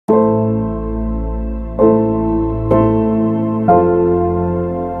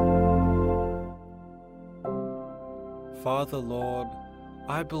Father, Lord,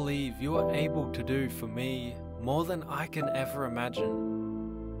 I believe you are able to do for me more than I can ever imagine.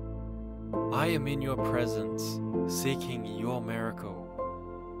 I am in your presence, seeking your miracle.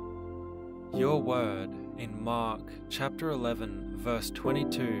 Your word in Mark chapter 11, verse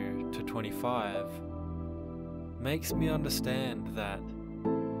 22 to 25 makes me understand that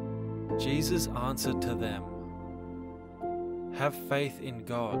Jesus answered to them, "Have faith in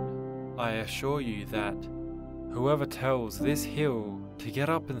God. I assure you that whoever tells this hill to get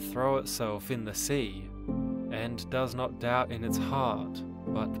up and throw itself in the sea, and does not doubt in its heart,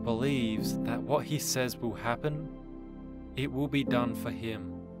 but believes that what he says will happen, it will be done for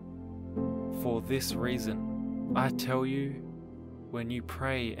him. For this reason, I tell you, when you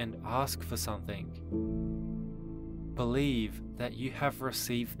pray and ask for something, believe that you have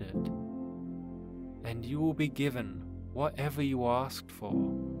received it, and you will be given whatever you asked for."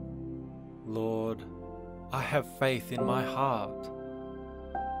 Lord, I have faith in my heart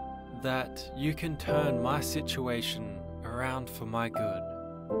that you can turn my situation around for my good.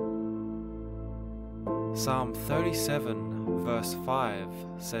 Psalm 37 verse 5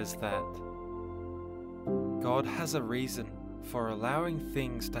 says that God has a reason for allowing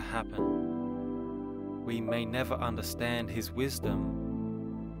things to happen. We may never understand His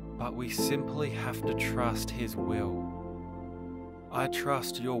wisdom, but we simply have to trust His will. I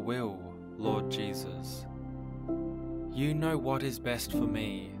trust your will, Lord Jesus. You know what is best for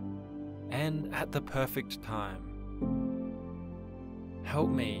me, and at the perfect time. Help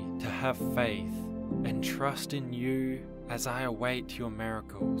me to have faith and trust in you as I await your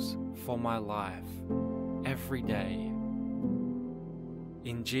miracles for my life every day.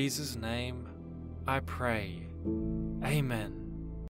 In Jesus' name I pray. Amen.